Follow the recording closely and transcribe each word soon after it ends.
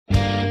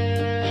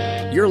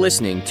You're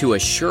listening to A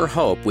Sure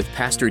Hope with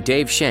Pastor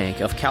Dave Shank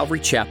of Calvary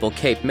Chapel,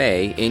 Cape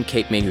May in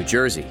Cape May, New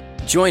Jersey.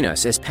 Join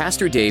us as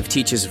Pastor Dave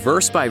teaches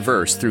verse by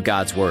verse through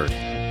God's Word.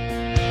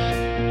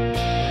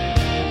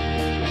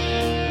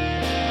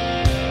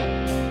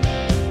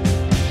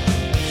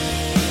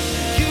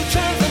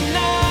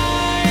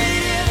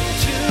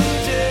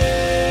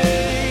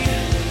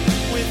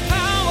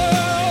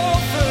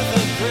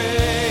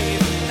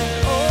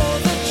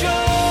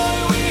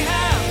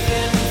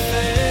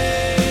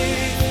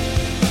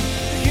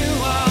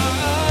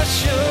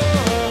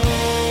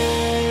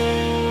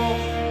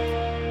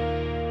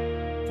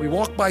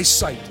 By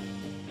sight,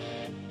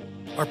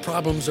 our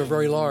problems are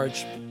very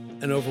large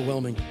and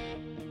overwhelming.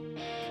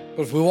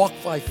 But if we walk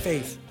by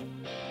faith,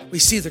 we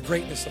see the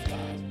greatness of God.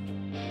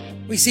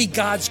 We see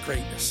God's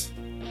greatness.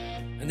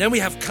 And then we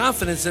have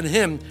confidence in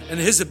Him and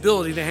His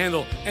ability to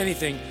handle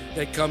anything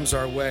that comes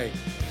our way.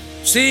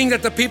 Seeing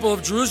that the people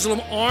of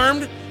Jerusalem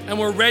armed and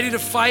were ready to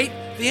fight,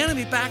 the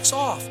enemy backs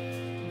off.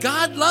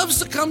 God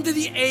loves to come to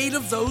the aid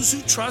of those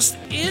who trust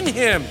in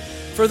Him.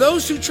 For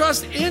those who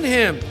trust in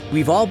Him.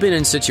 We've all been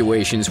in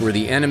situations where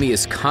the enemy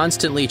is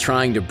constantly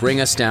trying to bring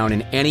us down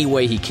in any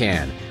way he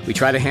can. We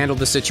try to handle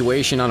the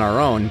situation on our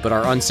own, but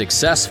are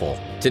unsuccessful.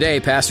 Today,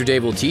 Pastor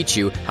Dave will teach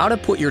you how to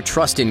put your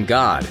trust in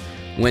God.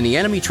 When the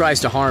enemy tries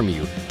to harm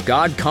you,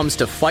 God comes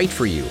to fight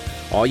for you.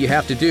 All you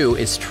have to do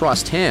is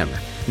trust Him.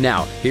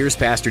 Now, here's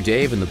Pastor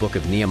Dave in the book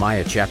of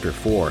Nehemiah chapter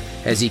 4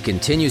 as he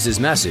continues his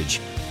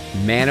message,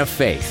 Man of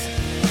Faith.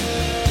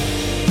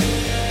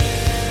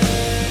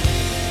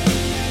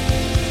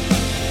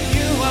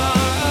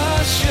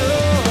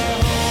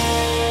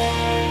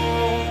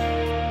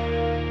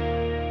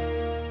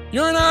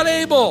 You're not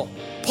able.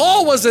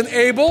 Paul wasn't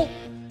able.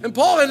 And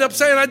Paul ended up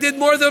saying, I did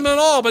more than them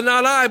all, but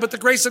not I, but the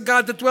grace of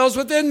God that dwells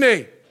within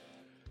me.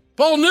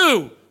 Paul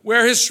knew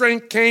where his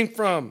strength came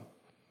from.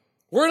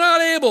 We're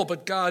not able,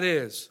 but God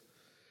is.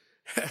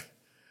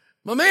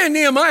 My man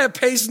Nehemiah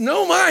pays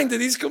no mind to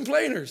these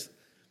complainers.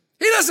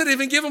 He doesn't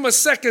even give them a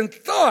second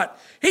thought.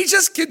 He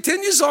just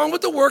continues on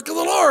with the work of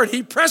the Lord.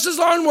 He presses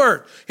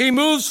onward. He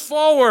moves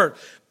forward.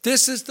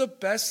 This is the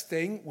best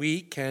thing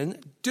we can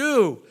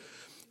do.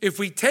 If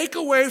we take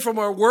away from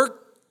our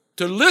work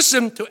to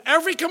listen to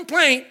every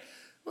complaint,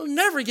 we'll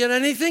never get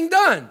anything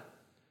done.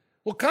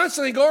 We'll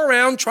constantly go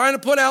around trying to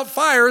put out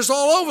fires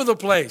all over the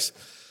place.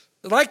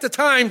 Like the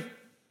time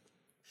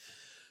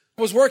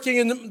I was working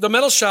in the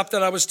metal shop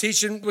that I was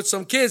teaching with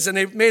some kids, and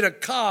they made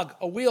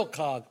a wheel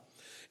cog.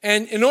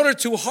 And in order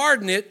to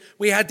harden it,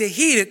 we had to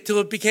heat it till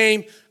it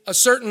became a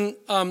certain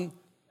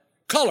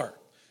color.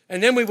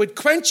 And then we would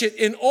quench it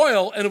in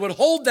oil, and it would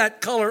hold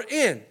that color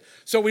in.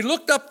 So we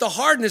looked up the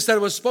hardness that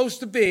it was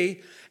supposed to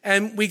be,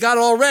 and we got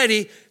all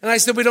ready, and I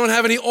said, we don't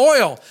have any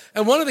oil.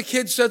 And one of the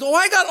kids said, oh,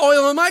 I got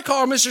oil in my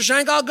car, Mr.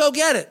 Shank, I'll go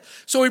get it.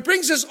 So he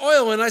brings this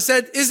oil, and I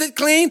said, is it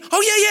clean?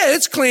 Oh, yeah,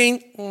 it's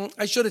clean.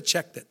 I should have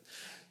checked it.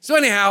 So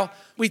anyhow,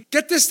 we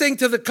get this thing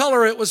to the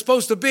color it was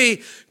supposed to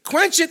be,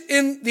 quench it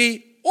in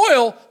the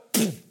oil,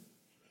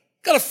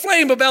 got a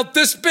flame about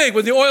this big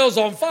when the oil's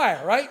on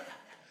fire, right?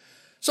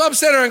 So I'm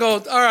sitting there and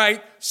going, all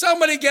right,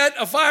 somebody get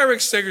a fire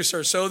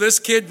extinguisher. So this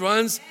kid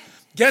runs,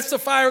 gets the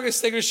fire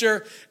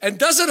extinguisher, and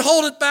doesn't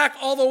hold it back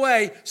all the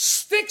way,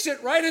 sticks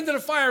it right into the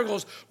fire and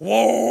goes,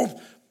 whoa,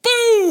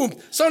 boom.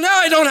 So now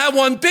I don't have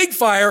one big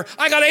fire.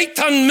 I got 8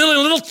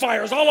 million little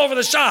fires all over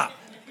the shop.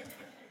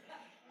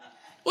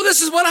 Well,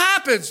 this is what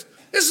happens.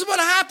 This is what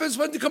happens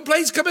when the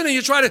complaints come in and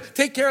you try to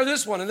take care of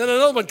this one, and then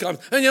another one comes,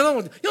 and another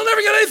one. You'll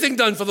never get anything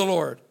done for the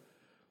Lord.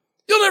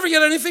 You'll never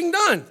get anything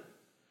done.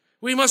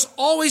 We must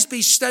always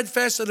be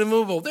steadfast and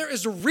immovable. There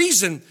is a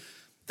reason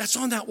that's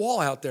on that wall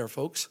out there,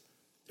 folks.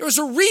 There is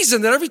a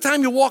reason that every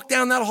time you walk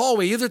down that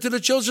hallway, either to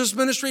the children's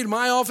ministry, to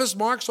my office,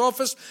 Mark's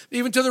office,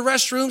 even to the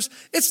restrooms,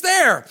 it's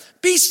there.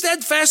 Be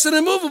steadfast and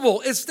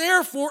immovable. It's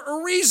there for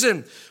a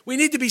reason. We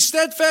need to be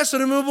steadfast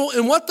and immovable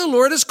in what the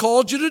Lord has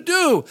called you to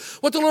do.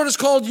 What the Lord has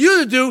called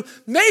you to do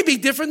may be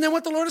different than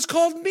what the Lord has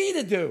called me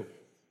to do.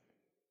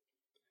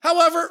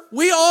 However,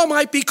 we all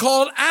might be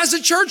called as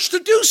a church to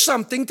do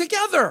something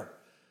together.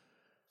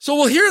 So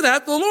we'll hear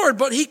that, the Lord,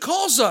 but He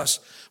calls us.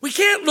 We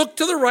can't look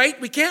to the right.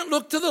 We can't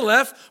look to the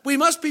left. We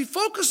must be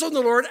focused on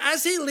the Lord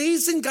as He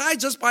leads and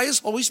guides us by His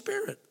Holy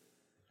Spirit.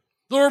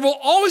 The Lord will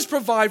always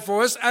provide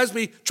for us as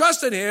we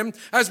trust in Him,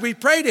 as we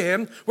pray to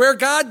Him. Where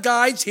God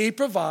guides, He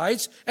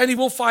provides, and He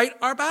will fight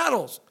our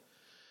battles.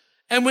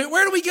 And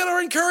where do we get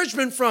our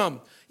encouragement from?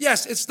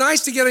 Yes, it's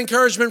nice to get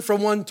encouragement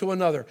from one to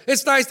another.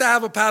 It's nice to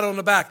have a pat on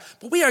the back,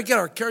 but we got to get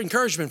our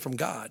encouragement from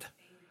God.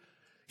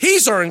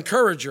 He's our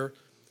encourager.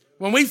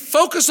 When we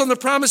focus on the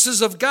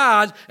promises of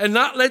God and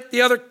not let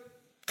the other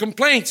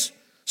complaints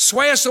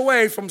sway us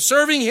away from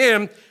serving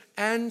Him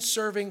and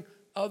serving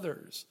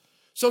others.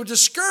 So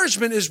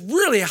discouragement is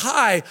really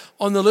high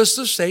on the list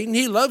of Satan.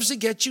 He loves to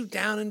get you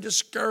down and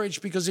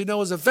discouraged because he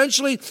knows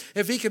eventually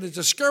if he can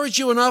discourage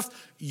you enough,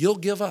 you'll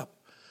give up.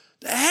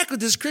 The heck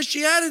with this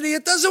Christianity,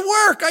 it doesn't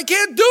work. I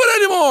can't do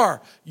it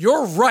anymore.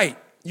 You're right.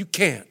 You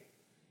can't.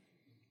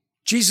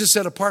 Jesus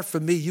said, apart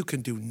from me, you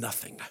can do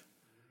nothing.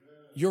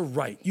 You're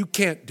right. You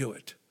can't do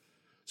it.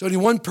 There's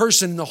only one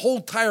person in the whole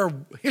entire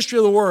history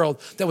of the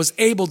world that was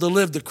able to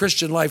live the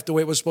Christian life the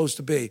way it was supposed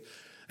to be.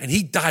 And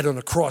he died on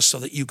the cross so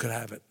that you could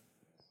have it.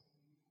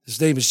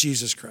 His name is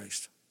Jesus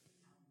Christ.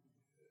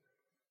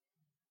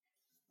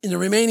 In the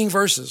remaining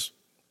verses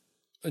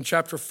in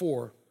chapter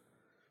 4,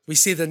 we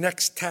see the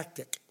next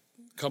tactic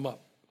come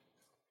up.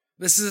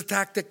 This is a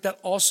tactic that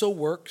also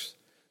works,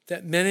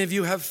 that many of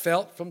you have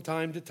felt from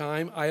time to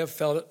time. I have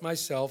felt it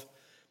myself.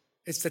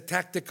 It's the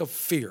tactic of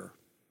fear.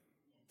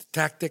 The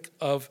tactic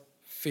of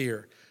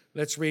fear.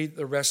 Let's read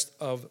the rest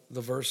of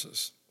the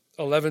verses,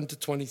 11 to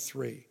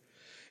 23.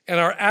 And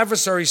our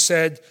adversary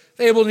said,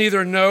 they will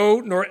neither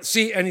know nor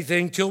see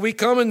anything till we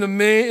come in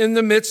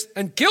the midst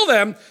and kill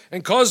them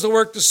and cause the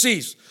work to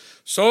cease.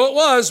 So it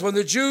was when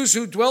the Jews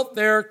who dwelt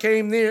there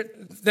came,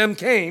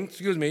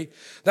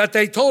 that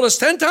they told us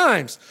 10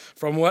 times,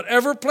 from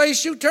whatever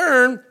place you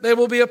turn, they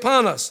will be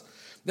upon us.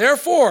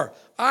 Therefore,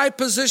 I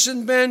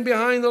positioned men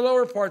behind the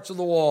lower parts of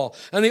the wall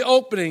and the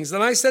openings,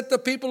 and I set the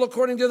people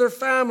according to their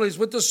families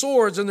with the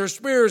swords and their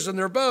spears and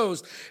their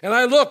bows. And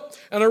I looked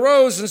and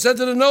arose and said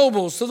to the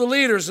nobles, to the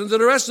leaders, and to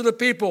the rest of the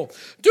people,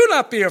 do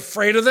not be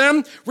afraid of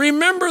them.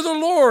 Remember the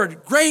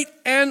Lord, great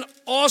and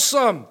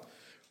awesome.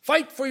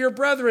 Fight for your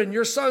brethren,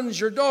 your sons,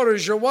 your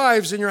daughters, your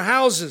wives, and your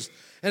houses.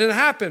 And it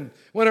happened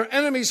when our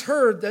enemies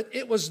heard that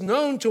it was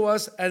known to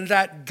us and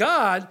that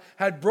God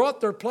had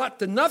brought their plot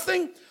to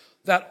nothing,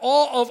 that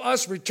all of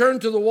us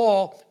returned to the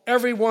wall,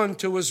 every one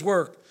to his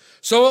work.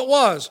 So it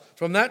was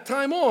from that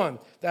time on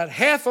that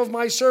half of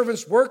my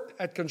servants worked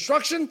at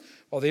construction,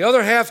 while the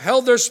other half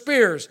held their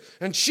spears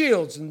and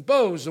shields and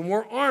bows and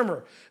wore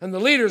armor. And the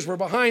leaders were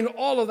behind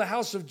all of the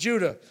house of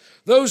Judah,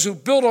 those who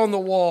built on the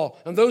wall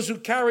and those who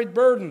carried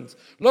burdens,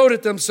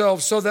 loaded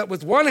themselves so that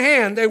with one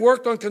hand they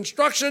worked on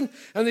construction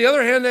and the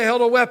other hand they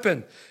held a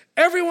weapon.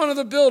 Every one of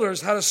the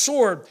builders had a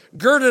sword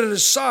girded at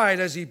his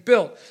side as he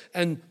built,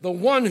 and the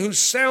one who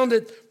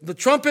sounded the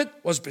trumpet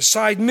was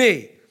beside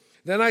me.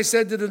 Then I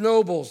said to the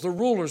nobles, the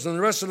rulers, and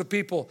the rest of the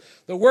people,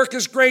 the work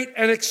is great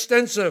and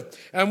extensive,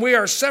 and we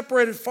are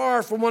separated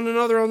far from one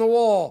another on the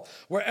wall.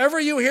 Wherever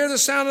you hear the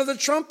sound of the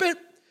trumpet,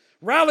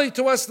 rally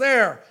to us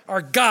there.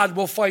 Our God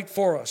will fight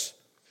for us.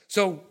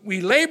 So we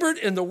labored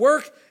in the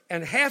work,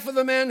 and half of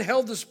the men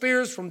held the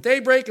spears from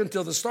daybreak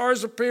until the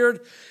stars appeared.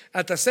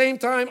 At the same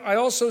time, I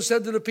also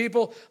said to the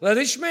people, let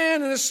each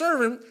man and his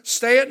servant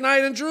stay at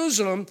night in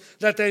Jerusalem,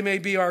 that they may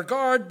be our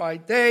guard by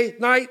day,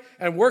 night,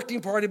 and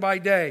working party by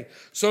day.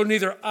 So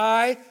neither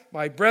I,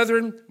 my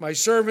brethren, my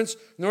servants,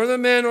 nor the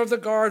men of the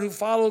guard who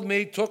followed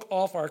me took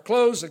off our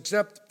clothes,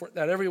 except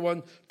that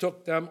everyone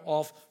took them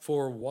off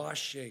for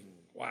washing.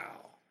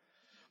 Wow.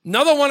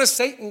 Another one of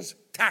Satan's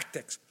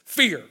tactics,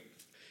 fear.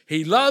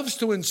 He loves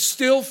to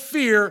instill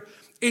fear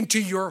into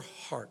your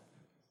heart.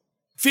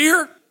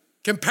 Fear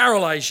can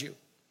paralyze you.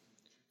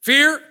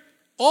 Fear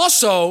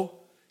also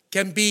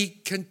can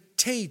be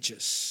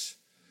contagious.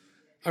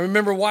 I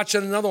remember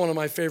watching another one of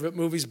my favorite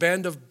movies,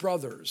 Band of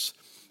Brothers,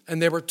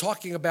 and they were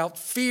talking about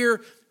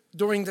fear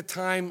during the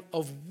time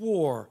of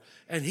war.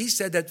 And he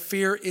said that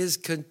fear is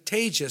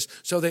contagious.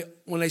 So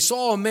when they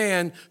saw a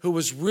man who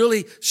was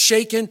really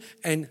shaken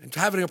and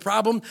having a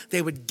problem,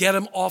 they would get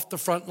him off the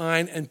front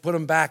line and put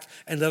him back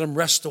and let him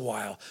rest a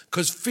while.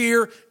 Because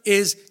fear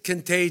is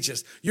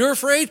contagious. You're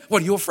afraid?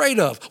 What are you afraid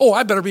of? Oh,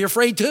 I better be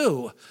afraid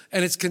too.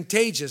 And it's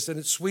contagious, and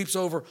it sweeps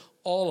over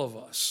all of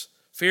us.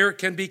 Fear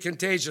can be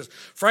contagious.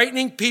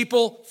 Frightening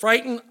people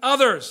frighten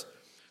others.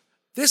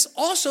 This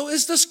also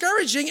is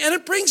discouraging, and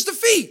it brings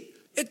defeat.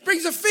 It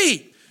brings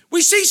defeat.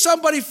 We see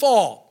somebody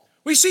fall.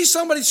 We see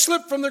somebody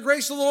slip from the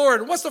grace of the Lord.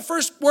 And what's the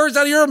first words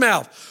out of your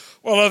mouth?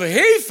 Well, if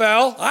he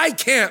fell, I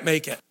can't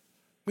make it.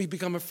 We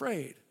become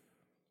afraid.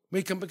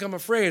 We can become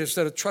afraid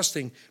instead of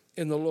trusting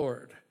in the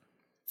Lord.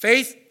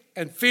 Faith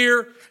and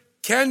fear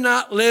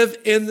cannot live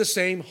in the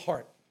same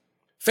heart.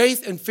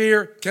 Faith and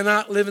fear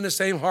cannot live in the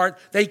same heart.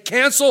 They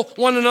cancel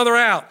one another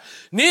out.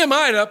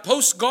 Nehemiah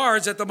posts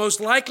guards at the most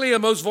likely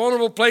and most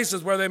vulnerable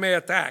places where they may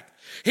attack.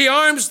 He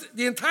arms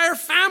the entire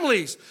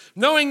families,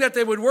 knowing that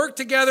they would work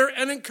together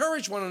and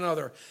encourage one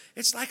another.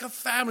 It's like a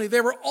family.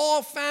 They were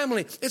all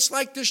family. It's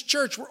like this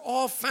church. We're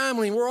all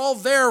family. We're all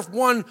there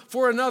one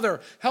for another,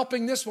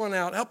 helping this one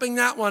out, helping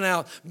that one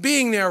out,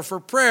 being there for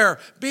prayer,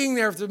 being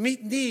there to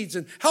meet needs,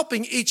 and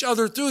helping each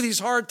other through these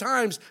hard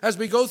times as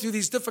we go through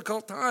these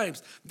difficult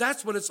times.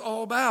 That's what it's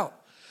all about.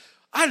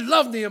 I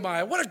love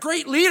Nehemiah. What a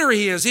great leader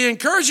he is. He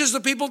encourages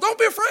the people, don't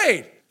be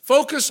afraid.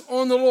 Focus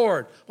on the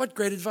Lord. What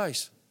great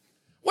advice.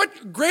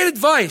 What great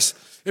advice.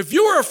 If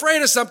you were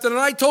afraid of something and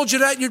I told you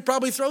that, you'd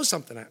probably throw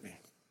something at me.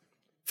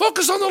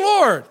 Focus on the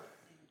Lord.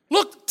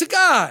 Look to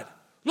God.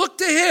 Look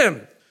to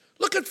him.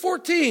 Look at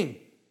 14.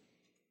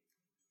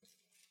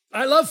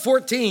 I love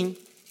 14.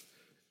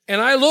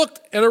 And I looked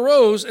and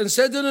arose and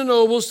said to the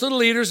nobles, to the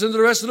leaders, and to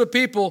the rest of the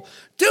people,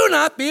 do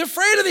not be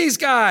afraid of these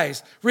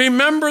guys.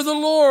 Remember the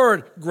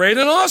Lord, great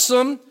and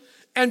awesome,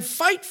 and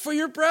fight for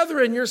your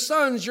brethren, your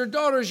sons, your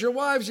daughters, your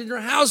wives, and your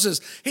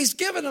houses. He's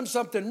given them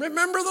something.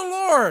 Remember the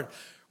Lord.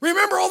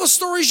 Remember all the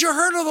stories you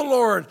heard of the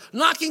Lord,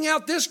 knocking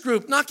out this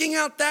group, knocking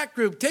out that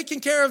group,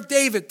 taking care of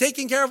David,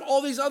 taking care of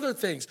all these other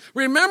things.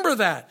 Remember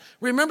that.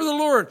 Remember the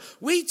Lord.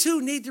 We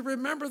too need to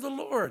remember the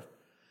Lord.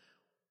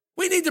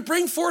 We need to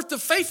bring forth the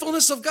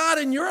faithfulness of God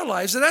in your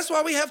lives, and that's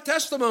why we have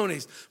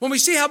testimonies. When we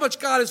see how much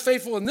God is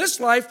faithful in this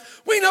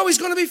life, we know he's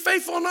going to be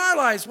faithful in our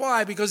lives.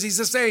 Why? Because he's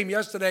the same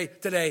yesterday,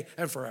 today,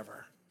 and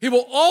forever. He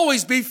will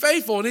always be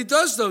faithful, and he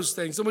does those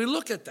things, and we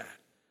look at that.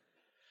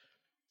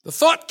 The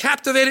thought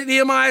captivated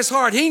Nehemiah's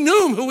heart. He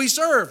knew who he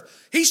served.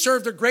 He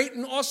served a great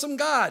and awesome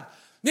God.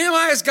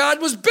 Nehemiah's God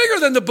was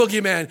bigger than the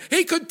boogeyman.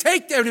 He could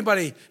take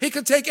everybody. He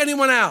could take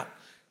anyone out.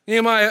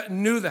 Nehemiah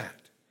knew that.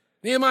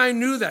 Nehemiah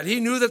knew that. He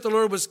knew that the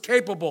Lord was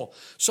capable.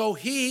 So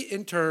he,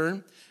 in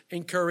turn,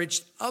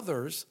 encouraged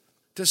others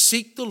to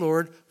seek the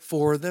Lord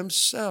for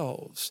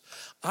themselves.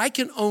 I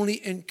can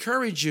only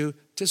encourage you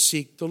to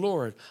seek the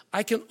Lord.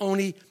 I can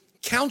only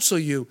counsel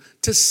you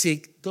to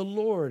seek the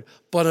Lord.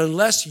 But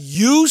unless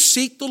you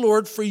seek the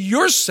Lord for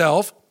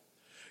yourself,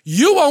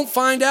 you won't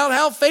find out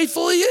how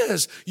faithful he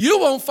is. You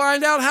won't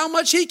find out how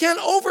much he can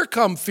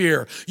overcome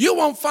fear. You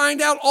won't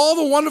find out all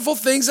the wonderful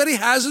things that he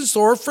has in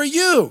store for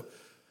you.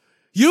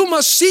 You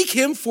must seek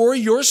him for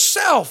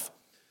yourself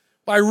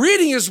by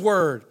reading his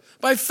word,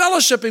 by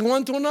fellowshipping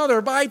one to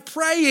another, by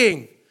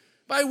praying,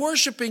 by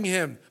worshiping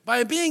him,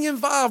 by being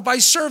involved, by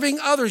serving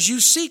others. You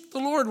seek the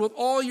Lord with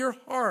all your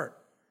heart.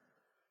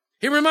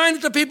 He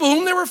reminded the people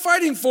whom they were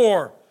fighting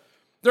for,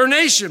 their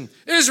nation,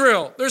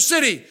 Israel, their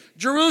city,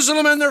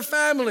 Jerusalem, and their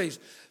families.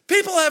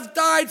 People have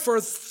died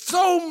for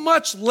so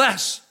much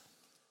less.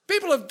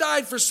 People have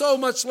died for so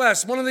much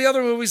less. One of the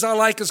other movies I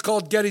like is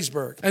called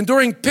Gettysburg. And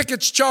during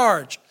Pickett's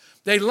charge,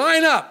 they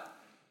line up.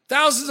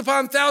 Thousands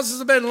upon thousands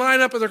of men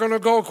line up, and they're going to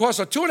go across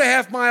a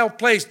 2.5-mile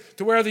place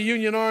to where the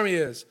Union Army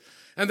is.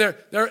 And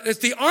it's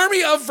the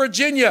Army of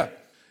Virginia.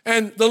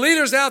 And the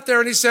leader's out there,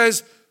 and he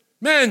says,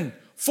 men,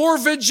 for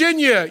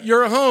Virginia,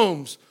 your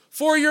homes,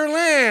 for your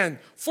land,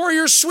 for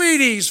your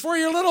sweeties, for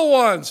your little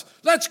ones,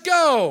 let's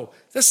go.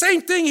 The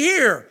same thing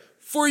here,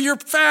 for your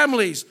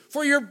families,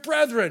 for your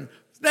brethren.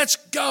 Let's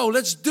go.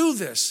 Let's do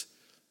this.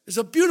 It's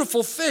a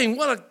beautiful thing.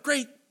 What a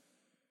great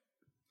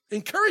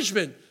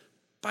encouragement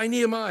by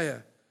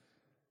Nehemiah.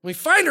 When we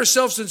find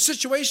ourselves in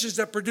situations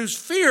that produce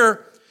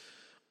fear,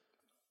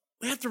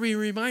 we have to be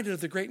reminded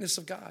of the greatness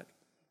of God.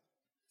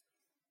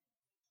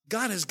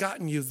 God has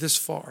gotten you this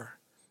far.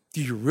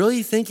 Do you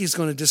really think he's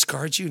going to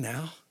discard you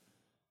now?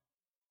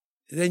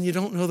 Then you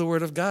don't know the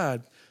word of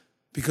God,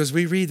 because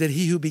we read that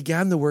he who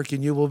began the work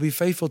in you will be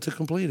faithful to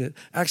complete it.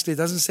 Actually, it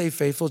doesn't say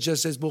faithful, it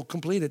just says we'll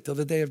complete it till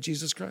the day of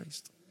Jesus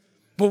Christ.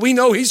 But we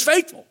know he's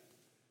faithful.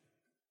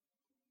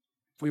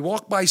 If we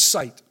walk by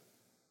sight,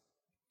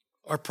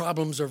 our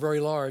problems are very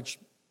large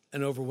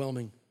and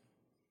overwhelming.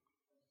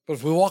 But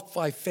if we walk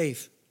by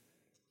faith,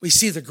 we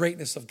see the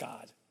greatness of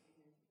God.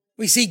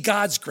 We see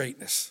God's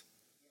greatness.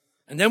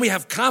 And then we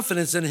have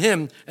confidence in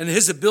him and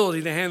his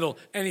ability to handle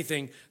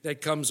anything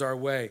that comes our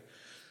way.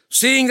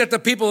 Seeing that the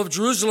people of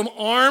Jerusalem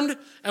armed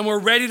and were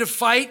ready to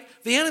fight,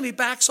 the enemy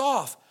backs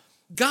off.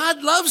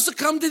 God loves to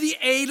come to the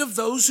aid of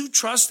those who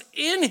trust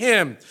in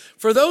him.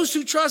 For those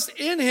who trust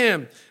in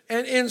him.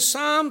 And in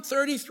Psalm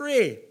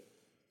 33,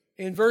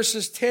 in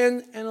verses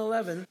 10 and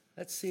 11,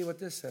 let's see what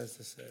this has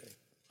to say.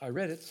 I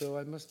read it, so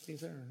I must be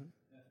there.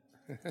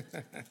 Huh?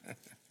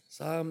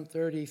 Psalm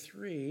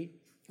 33,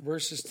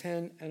 verses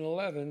 10 and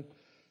 11.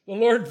 The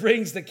Lord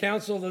brings the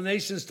counsel of the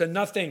nations to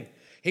nothing.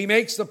 He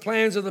makes the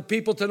plans of the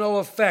people to no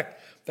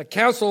effect. The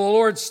counsel of the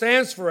Lord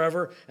stands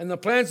forever, and the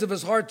plans of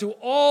his heart to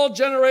all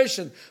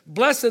generation.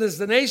 Blessed is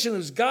the nation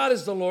whose God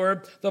is the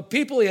Lord, the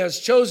people he has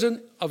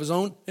chosen of his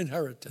own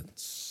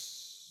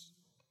inheritance.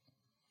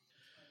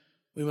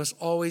 We must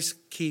always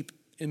keep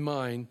in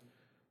mind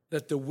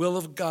that the will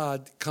of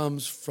God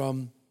comes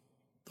from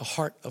the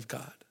heart of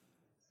God.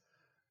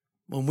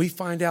 When we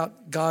find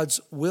out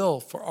God's will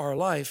for our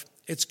life,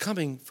 it's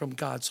coming from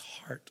God's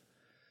heart.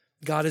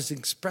 God is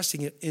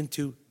expressing it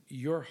into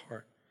your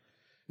heart.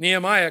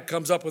 Nehemiah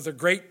comes up with a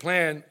great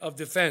plan of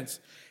defense.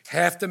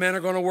 Half the men are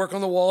going to work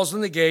on the walls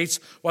and the gates,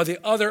 while the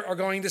other are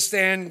going to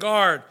stand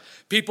guard.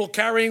 People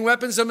carrying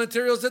weapons and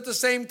materials at the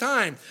same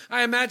time.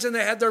 I imagine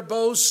they had their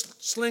bows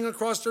sling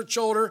across their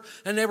shoulder,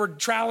 and they were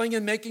troweling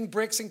and making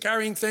bricks and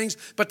carrying things,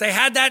 but they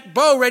had that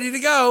bow ready to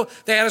go.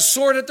 They had a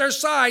sword at their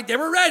side. They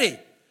were ready.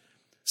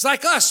 It's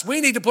like us. We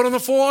need to put on the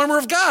full armor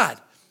of God.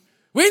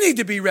 We need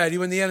to be ready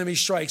when the enemy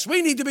strikes.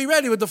 We need to be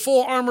ready with the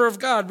full armor of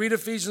God. Read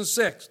Ephesians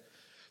 6.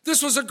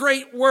 This was a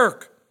great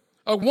work,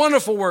 a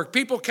wonderful work.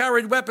 People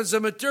carried weapons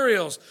and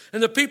materials,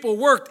 and the people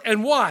worked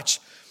and watched.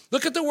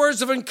 Look at the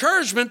words of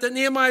encouragement that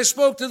Nehemiah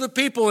spoke to the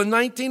people in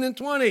 19 and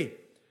 20.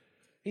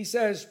 He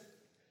says,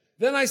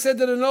 then I said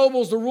to the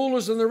nobles, the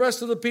rulers, and the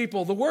rest of the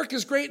people, the work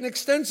is great and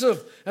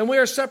extensive, and we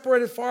are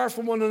separated far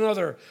from one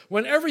another.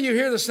 Whenever you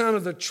hear the sound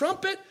of the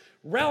trumpet,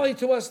 rally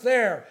to us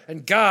there,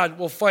 and God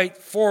will fight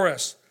for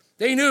us.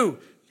 He knew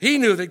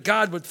that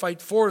God would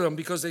fight for them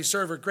because they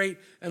serve a great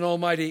and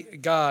almighty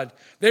God.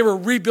 They were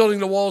rebuilding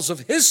the walls of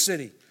his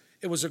city.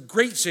 It was a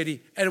great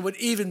city, and it would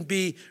even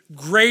be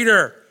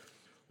greater.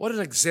 What an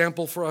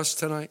example for us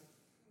tonight.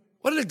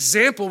 What an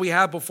example we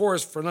have before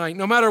us tonight.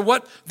 No matter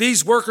what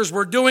these workers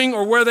were doing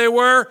or where they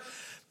were,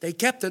 they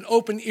kept an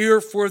open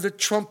ear for the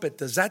trumpet.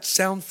 Does that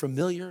sound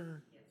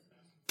familiar?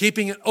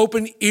 Keeping an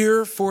open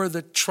ear for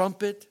the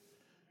trumpet.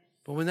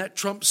 But when that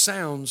trump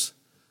sounds,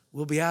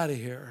 we'll be out of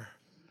here.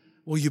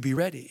 Will you be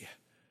ready?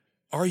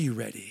 Are you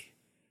ready?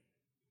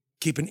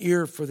 Keep an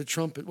ear for the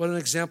trumpet. What an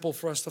example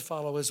for us to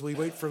follow as we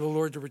wait for the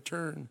Lord to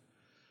return.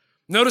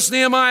 Notice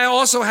Nehemiah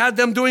also had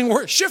them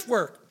doing shift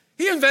work.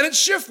 He invented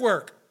shift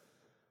work.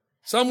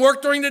 Some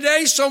worked during the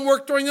day, some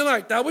worked during the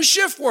night. That was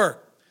shift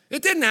work.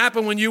 It didn't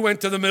happen when you went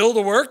to the middle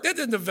to work. That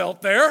didn't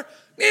develop there.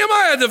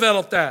 Nehemiah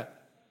developed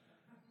that.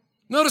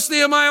 Notice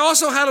Nehemiah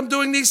also had them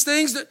doing these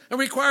things and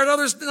required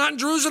others not in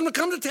Jerusalem to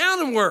come to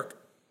town and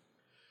work.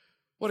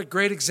 What a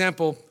great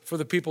example for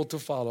the people to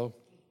follow.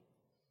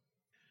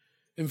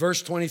 In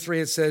verse 23,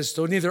 it says,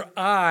 so neither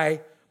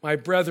I, my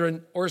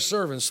brethren, or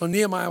servants. So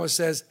Nehemiah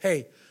says,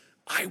 hey,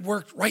 I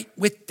worked right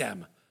with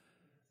them.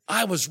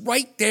 I was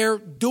right there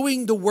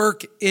doing the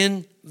work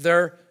in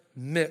their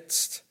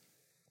midst.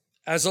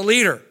 As a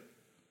leader,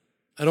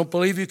 I don't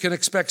believe you can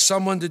expect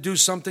someone to do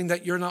something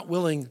that you're not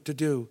willing to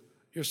do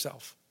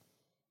yourself.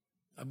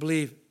 I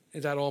believe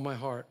in that all my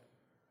heart.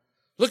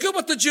 Look at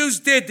what the Jews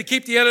did to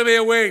keep the enemy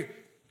away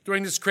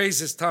during this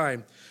craziest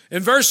time.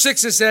 In verse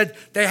 6, it said,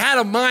 they had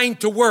a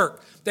mind to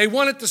work. They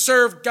wanted to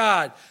serve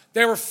God.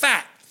 They were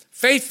fat,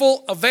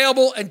 faithful,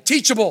 available, and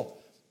teachable.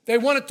 They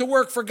wanted to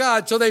work for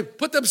God, so they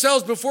put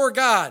themselves before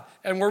God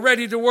and were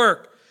ready to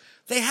work.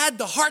 They had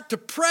the heart to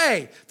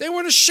pray. They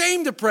weren't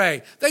ashamed to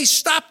pray. They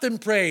stopped and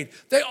prayed.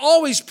 They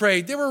always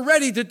prayed. They were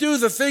ready to do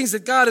the things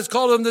that God has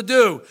called them to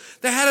do.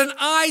 They had an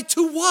eye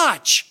to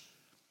watch.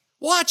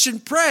 Watch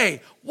and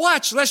pray.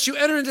 Watch lest you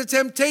enter into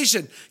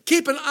temptation.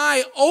 Keep an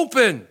eye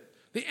open.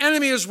 The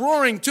enemy is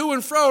roaring to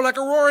and fro like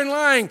a roaring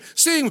lion,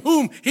 seeing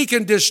whom he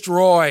can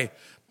destroy.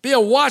 Be a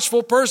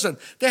watchful person.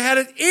 They had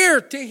an ear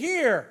to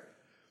hear.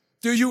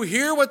 Do you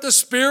hear what the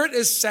Spirit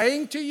is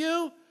saying to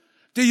you?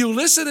 Do you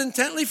listen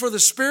intently for the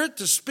Spirit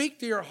to speak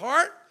to your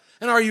heart?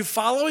 And are you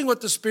following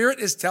what the Spirit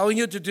is telling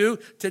you to do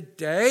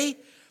today?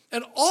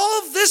 And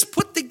all of this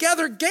put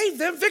together gave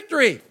them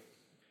victory.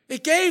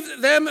 It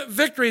gave them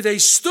victory. They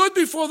stood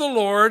before the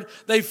Lord.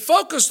 They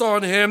focused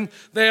on Him.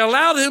 They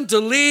allowed Him to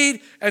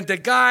lead and to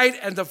guide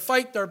and to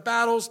fight their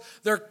battles.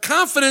 Their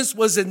confidence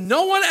was in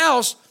no one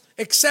else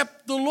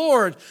except the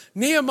Lord.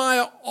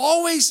 Nehemiah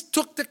always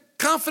took the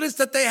confidence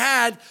that they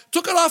had,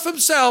 took it off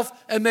himself,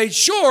 and made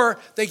sure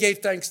they gave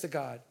thanks to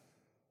God.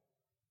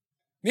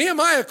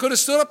 Nehemiah could have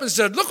stood up and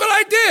said, look what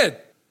I did.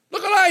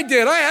 Look what I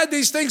did. I had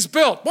these things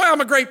built. Boy,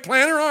 I'm a great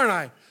planner, aren't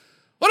I?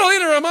 What a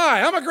leader am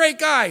I? I'm a great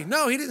guy.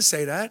 No, he didn't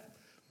say that.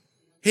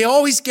 He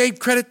always gave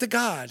credit to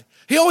God.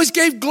 He always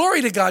gave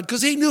glory to God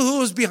because he knew who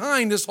was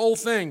behind this whole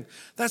thing.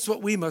 That's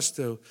what we must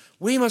do.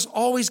 We must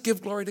always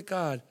give glory to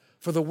God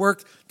for the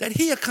work that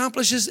He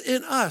accomplishes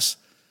in us.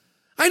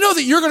 I know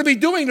that you're going to be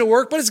doing the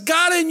work, but it's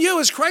God in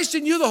you, it's Christ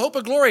in you, the hope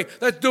of glory,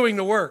 that's doing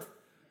the work.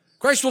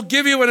 Christ will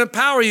give you and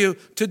empower you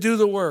to do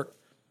the work.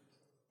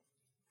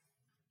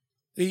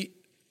 The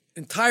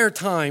entire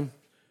time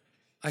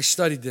I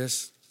studied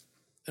this,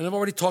 and I've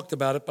already talked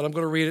about it, but I'm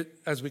going to read it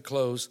as we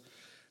close.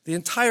 The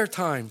entire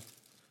time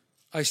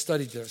I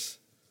studied this,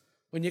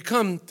 when you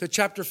come to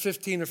chapter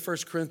 15 of 1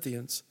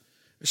 Corinthians,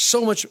 there's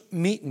so much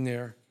meat in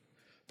there.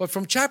 But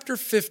from chapter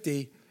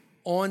 50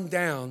 on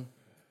down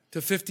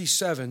to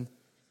 57,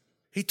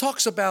 he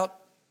talks about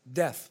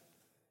death.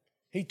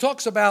 He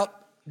talks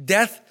about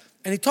death,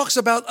 and he talks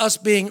about us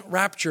being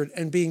raptured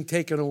and being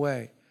taken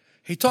away.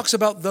 He talks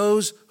about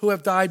those who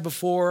have died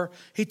before.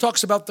 He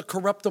talks about the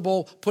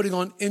corruptible putting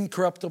on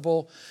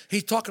incorruptible.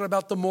 He's talking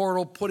about the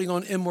mortal putting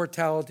on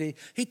immortality.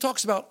 He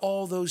talks about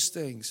all those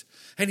things.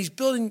 And he's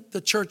building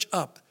the church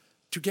up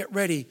to get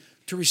ready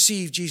to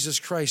receive Jesus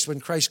Christ when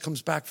Christ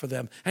comes back for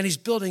them. And he's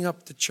building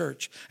up the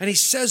church. And he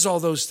says all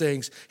those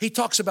things. He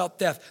talks about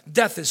death.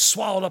 Death is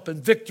swallowed up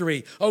in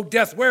victory. Oh,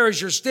 death, where is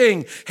your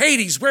sting?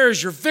 Hades, where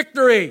is your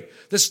victory?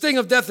 The sting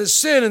of death is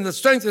sin, and the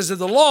strength is of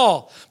the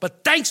law.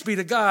 But thanks be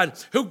to God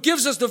who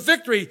gives us the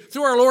victory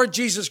through our Lord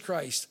Jesus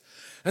Christ.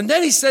 And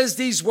then he says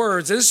these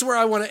words, and this is where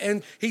I want to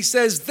end. He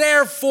says,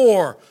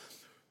 therefore.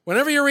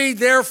 Whenever you read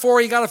therefore,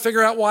 you got to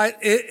figure out why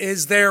it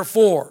is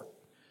therefore.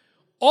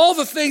 All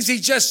the things he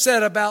just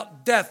said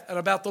about death and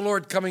about the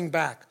Lord coming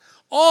back.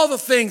 All the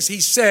things he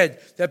said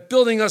that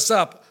building us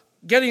up,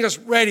 getting us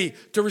ready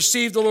to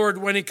receive the Lord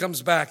when he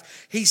comes back.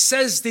 He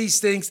says these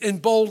things in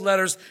bold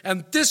letters,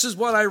 and this is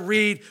what I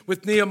read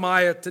with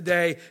Nehemiah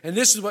today, and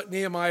this is what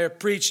Nehemiah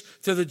preached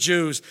to the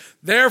Jews.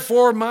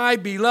 Therefore, my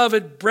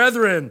beloved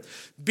brethren,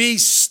 be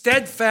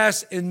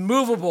steadfast,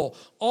 immovable,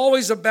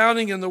 always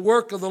abounding in the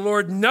work of the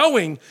Lord,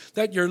 knowing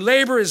that your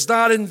labor is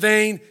not in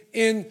vain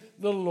in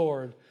the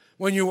Lord.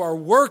 When you are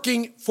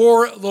working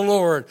for the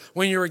Lord,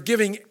 when you are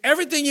giving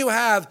everything you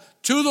have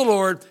to the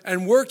Lord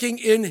and working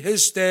in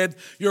his stead,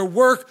 your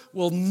work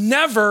will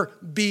never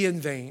be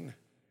in vain.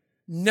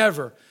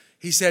 Never.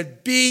 He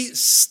said, be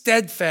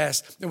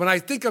steadfast. And when I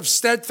think of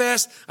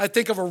steadfast, I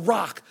think of a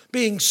rock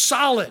being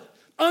solid,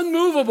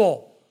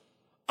 unmovable,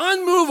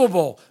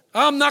 unmovable.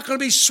 I'm not going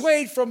to be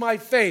swayed from my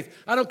faith.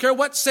 I don't care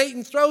what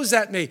Satan throws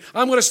at me.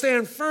 I'm going to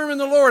stand firm in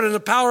the Lord and the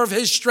power of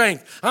his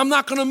strength. I'm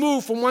not going to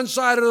move from one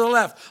side or the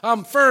left.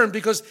 I'm firm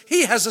because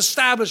he has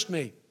established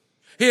me.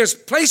 He has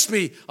placed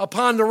me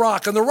upon the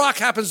rock, and the rock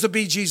happens to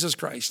be Jesus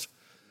Christ.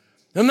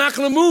 I'm not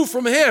going to move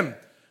from him.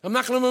 I'm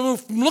not going to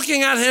move from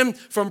looking at him,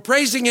 from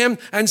praising him,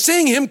 and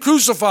seeing him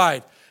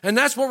crucified. And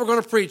that's what we're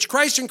going to preach.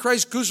 Christ and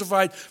Christ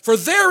crucified, for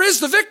there is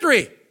the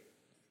victory.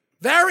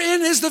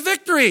 Therein is the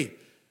victory.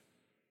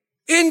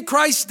 In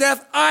Christ's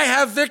death, I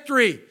have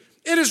victory.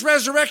 In his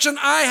resurrection,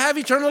 I have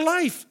eternal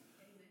life.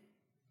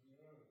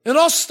 It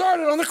all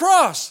started on the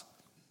cross.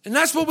 And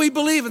that's what we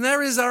believe, and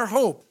there is our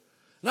hope.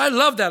 And I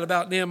love that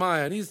about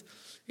Nehemiah. And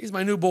he's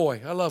my new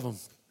boy. I love him.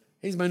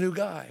 He's my new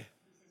guy.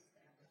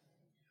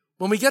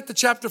 When we get to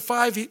chapter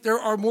 5, there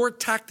are more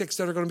tactics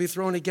that are going to be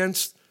thrown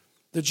against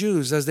the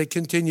Jews as they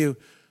continue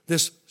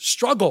this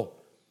struggle.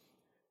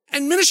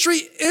 And ministry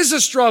is a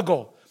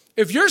struggle.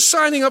 If you're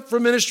signing up for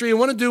ministry and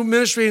want to do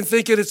ministry and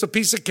thinking it's a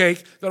piece of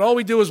cake, that all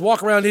we do is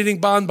walk around eating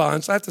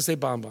bonbons, I have to say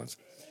bonbons.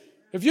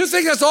 If you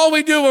think that's all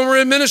we do when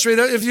we're in ministry,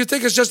 if you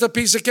think it's just a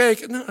piece of cake,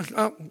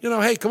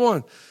 hey, come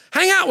on.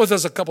 Hang out with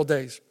us a couple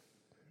days.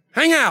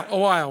 Hang out a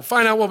while.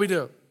 Find out what we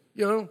do.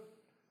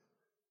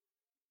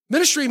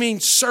 Ministry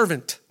means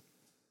servant.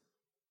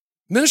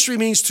 Ministry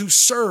means to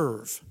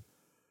serve.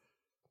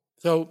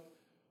 So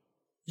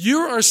you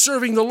are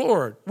serving the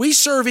Lord. We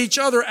serve each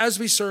other as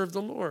we serve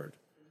the Lord.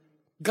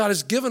 God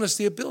has given us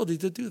the ability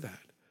to do that.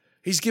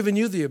 He's given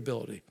you the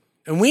ability.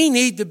 And we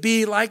need to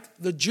be like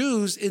the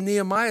Jews in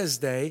Nehemiah's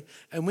day,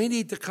 and we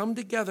need to come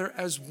together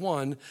as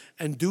one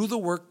and do the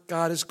work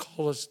God has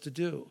called us to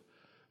do.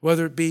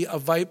 Whether it be a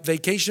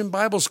vacation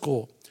Bible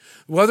school,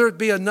 whether it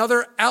be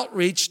another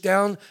outreach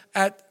down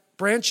at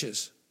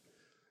Branches,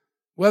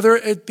 whether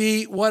it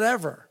be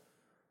whatever,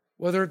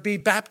 whether it be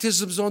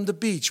baptisms on the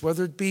beach,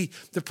 whether it be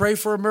the Pray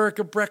for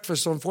America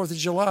breakfast on 4th of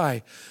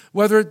July,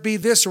 whether it be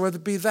this or whether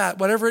it be that,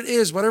 whatever it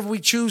is, whatever we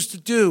choose to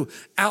do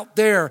out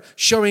there,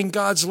 showing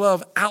God's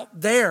love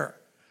out there,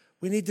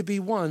 we need to be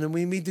one and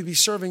we need to be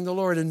serving the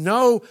Lord. And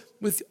know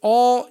with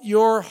all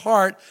your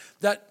heart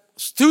that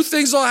two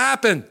things will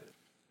happen.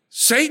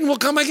 Satan will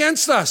come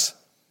against us,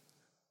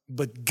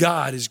 but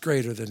God is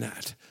greater than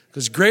that,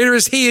 because greater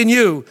is he in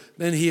you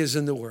than he is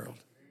in the world.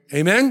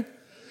 Amen?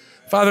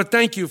 Father,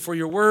 thank you for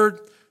your word.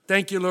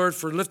 Thank you, Lord,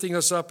 for lifting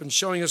us up and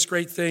showing us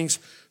great things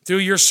through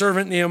your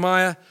servant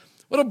Nehemiah.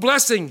 What a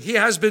blessing he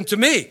has been to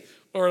me.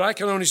 Lord, I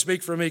can only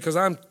speak for me because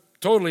I'm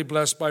totally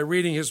blessed by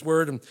reading his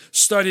word and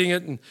studying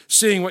it and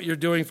seeing what you're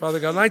doing, Father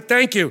God. And I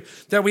thank you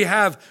that we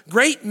have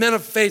great men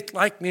of faith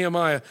like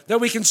Nehemiah,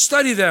 that we can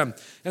study them,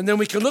 and then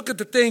we can look at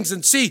the things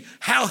and see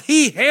how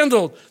he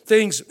handled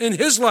things in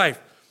his life,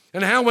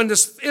 and how when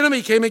this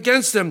enemy came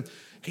against him,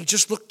 he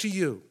just looked to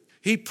you.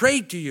 He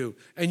prayed to you,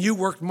 and you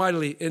worked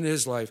mightily in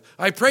his life.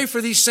 I pray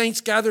for these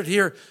saints gathered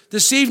here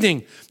this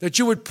evening, that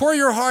you would pour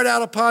your heart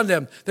out upon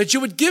them, that you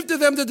would give to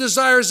them the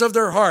desires of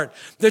their heart,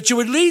 that you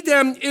would lead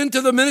them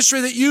into the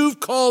ministry that you've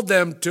called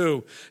them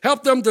to.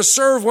 Help them to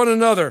serve one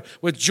another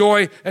with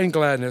joy and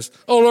gladness.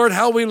 Oh, Lord,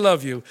 how we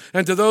love you.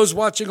 And to those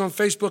watching on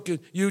Facebook and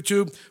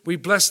YouTube, we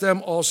bless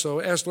them also.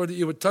 Ask, Lord, that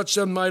you would touch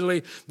them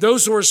mightily.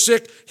 Those who are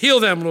sick, heal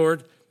them,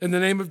 Lord. In the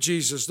name of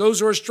Jesus. Those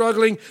who are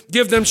struggling,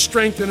 give them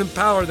strength and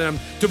empower them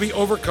to be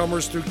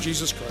overcomers through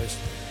Jesus Christ.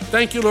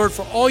 Thank you, Lord,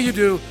 for all you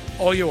do,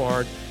 all you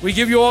are. We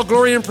give you all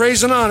glory and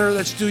praise and honor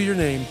that's due your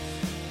name.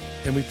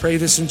 And we pray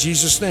this in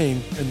Jesus'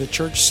 name. And the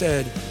church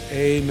said,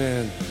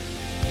 amen.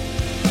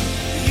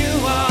 You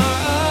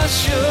are a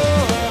sure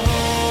hope.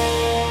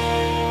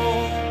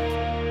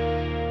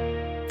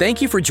 Thank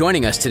you for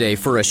joining us today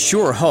for A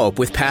Sure Hope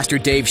with Pastor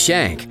Dave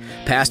Shank.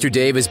 Pastor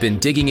Dave has been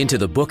digging into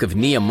the book of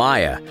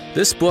Nehemiah.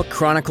 This book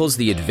chronicles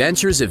the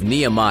adventures of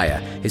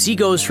Nehemiah as he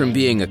goes from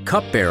being a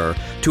cupbearer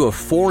to a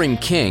foreign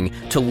king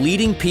to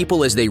leading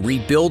people as they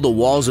rebuild the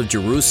walls of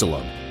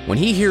Jerusalem. When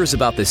he hears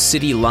about the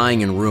city lying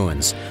in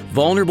ruins,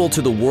 vulnerable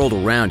to the world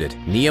around it,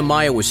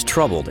 Nehemiah was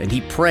troubled and he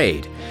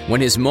prayed.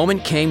 When his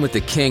moment came with the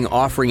king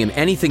offering him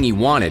anything he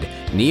wanted,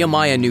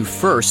 Nehemiah knew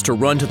first to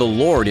run to the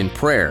Lord in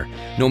prayer.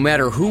 No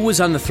matter who was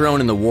on the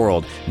throne in the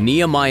world,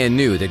 Nehemiah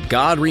knew that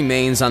God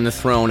remains on the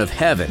throne of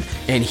heaven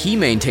and he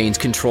maintains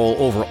control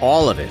over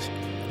all of it.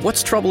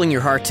 What's troubling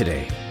your heart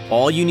today?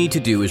 All you need to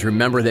do is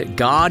remember that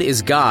God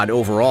is God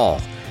over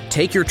all.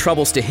 Take your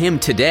troubles to him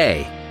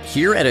today.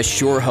 Here at A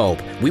Sure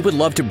Hope, we would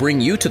love to bring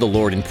you to the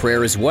Lord in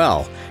prayer as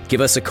well. Give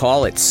us a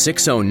call at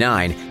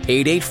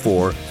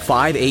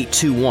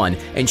 609-884-5821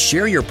 and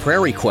share your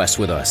prayer requests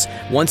with us.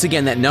 Once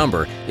again, that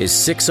number is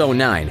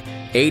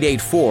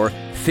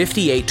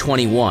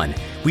 609-884-5821.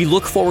 We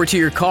look forward to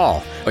your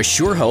call. A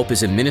Sure Hope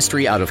is a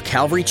ministry out of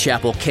Calvary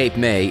Chapel, Cape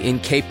May in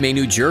Cape May,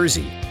 New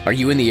Jersey. Are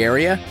you in the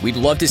area? We'd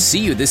love to see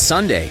you this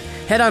Sunday.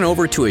 Head on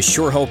over to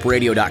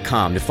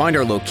ASureHopeRadio.com to find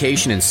our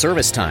location and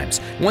service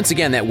times. Once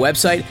again, that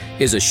website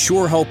is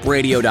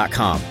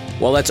ASureHopeRadio.com.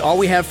 Well, that's all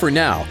we have for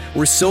now.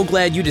 We're so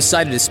glad you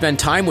decided to spend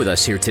time with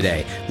us here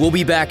today. We'll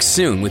be back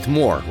soon with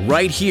more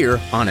right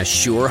here on A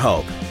Sure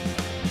Hope.